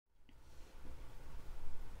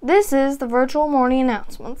This is the virtual morning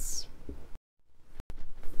announcements.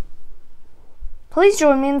 Please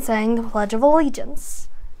join me in saying the Pledge of Allegiance.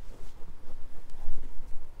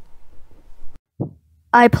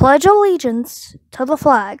 I pledge allegiance to the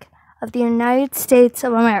flag of the United States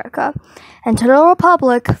of America and to the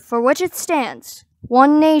republic for which it stands,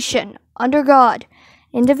 one nation, under God,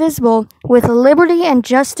 indivisible, with liberty and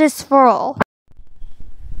justice for all.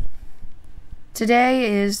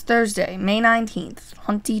 Today is Thursday, May 19th,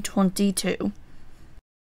 2022.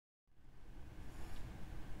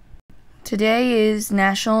 Today is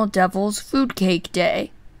National Devil's Food Cake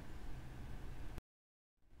Day.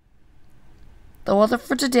 The weather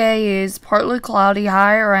for today is partly cloudy,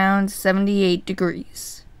 high around 78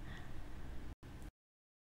 degrees.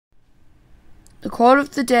 The quote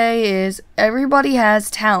of the day is, "Everybody has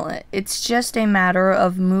talent. It's just a matter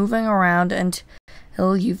of moving around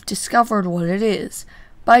until you've discovered what it is,"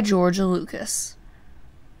 by George Lucas.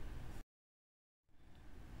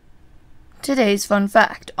 Today's fun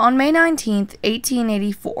fact. On May 19th,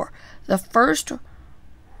 1884, the first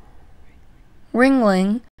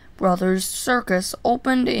Ringling Brothers Circus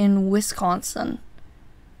opened in Wisconsin.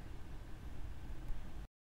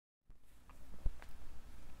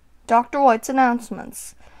 Dr. White's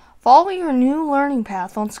announcements. Follow your new learning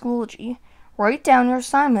path on Schoology. Write down your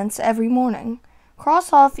assignments every morning.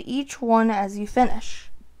 Cross off each one as you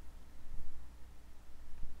finish.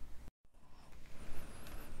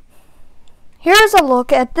 Here's a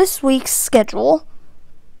look at this week's schedule.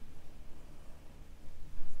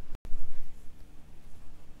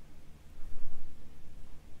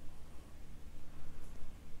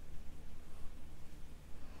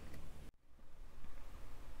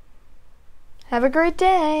 Have a great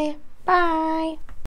day. Bye.